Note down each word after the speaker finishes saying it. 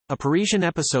A Parisian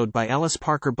episode by Ellis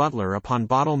Butler upon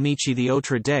bottle Miche the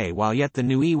autre day while yet the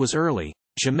nuit was early.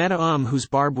 Je met a homme whose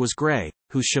barbe was grey,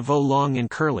 whose cheveaux long and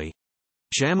curly.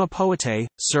 J'aime a poete,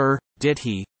 sir, dit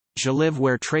he. Je live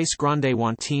where trace grande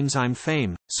teems I'm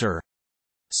faim, sir.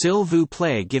 S'il vous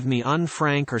plait give me un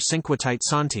franc or cinquatite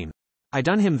centimes. I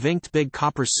done him vingt big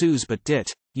copper sous but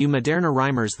dit, you moderne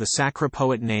rhymers the sacre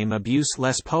poet name abuse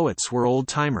les poets were old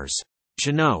timers.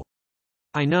 Je know.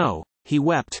 I know, he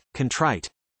wept, contrite.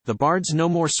 The bards no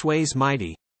more suis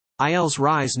mighty. Ils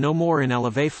rise no more in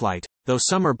eleve flight, though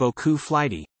some are beaucoup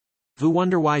flighty. Vous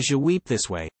wonder why je weep this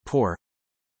way, poor.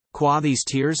 Quoi these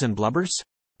tears and blubbers?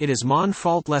 It is mon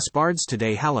fault les bards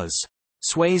today hellas.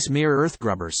 Suis mere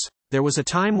earth-grubbers. There was a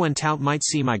time when tout might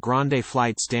see my grande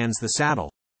flight stands the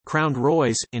saddle. Crowned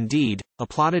rois, indeed,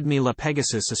 applauded me la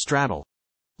Pegasus astraddle.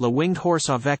 Le winged horse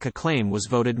avec acclaim was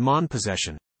voted mon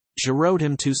possession. Je rode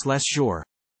him tous les jours.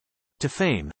 To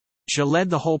fame. Je led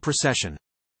the whole procession.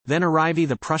 Then arrived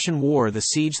the Prussian war, the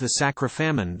siege, the sacre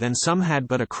famine, then some had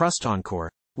but a crust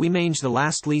encore. We mange the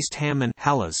last least ham and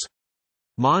hellas.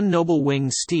 Mon noble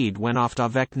winged steed went oft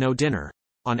avec no dinner.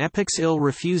 On epics ill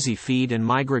refusee feed and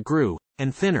maigre grew,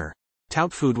 and thinner.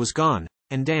 Tout food was gone,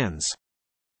 and dans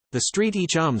the street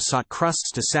each sought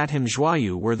crusts to sat him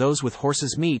joyeux were those with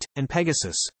horses meat, and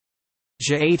Pegasus.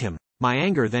 Je ate him, my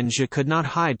anger then je could not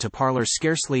hide to parlor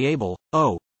scarcely able,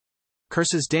 oh!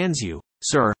 Curses dans you,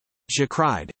 sir, je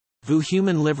cried. Vous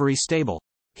human livery stable.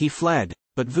 He fled,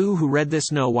 but vous who read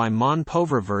this know why mon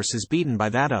pauvre verse is beaten by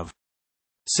that of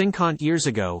 50 years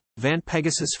ago, vingt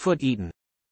Pegasus foot eaten.